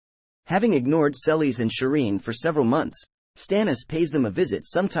Having ignored Celes and Shireen for several months, Stannis pays them a visit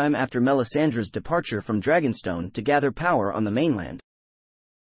sometime after Melisandre's departure from Dragonstone to gather power on the mainland.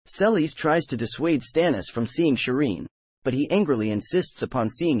 Celes tries to dissuade Stannis from seeing Shireen, but he angrily insists upon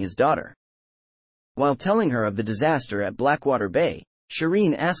seeing his daughter. While telling her of the disaster at Blackwater Bay,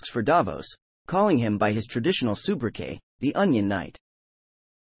 Shireen asks for Davos, calling him by his traditional sobriquet, the Onion Knight.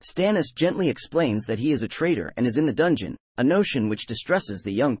 Stannis gently explains that he is a traitor and is in the dungeon, a notion which distresses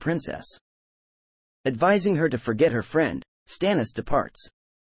the young princess. Advising her to forget her friend, Stannis departs.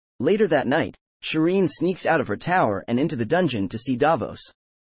 Later that night, Shireen sneaks out of her tower and into the dungeon to see Davos.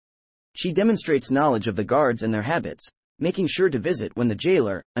 She demonstrates knowledge of the guards and their habits, making sure to visit when the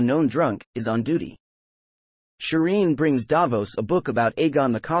jailer, a known drunk, is on duty. Shireen brings Davos a book about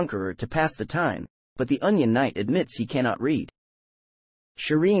Aegon the Conqueror to pass the time, but the Onion Knight admits he cannot read.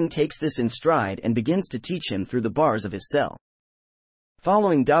 Shireen takes this in stride and begins to teach him through the bars of his cell.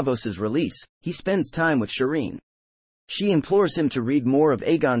 Following Davos's release, he spends time with Shireen. She implores him to read more of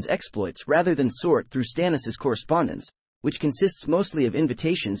Aegon's exploits rather than sort through Stannis's correspondence, which consists mostly of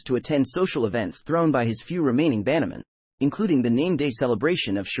invitations to attend social events thrown by his few remaining bannermen, including the name-day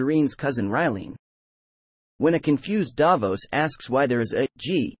celebration of Shireen's cousin Rylene. When a confused Davos asks why there is a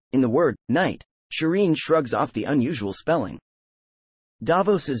G in the word knight, Shireen shrugs off the unusual spelling.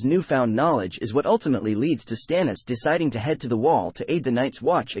 Davos's newfound knowledge is what ultimately leads to Stannis deciding to head to the Wall to aid the Night's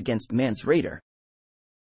Watch against Mance Rayder.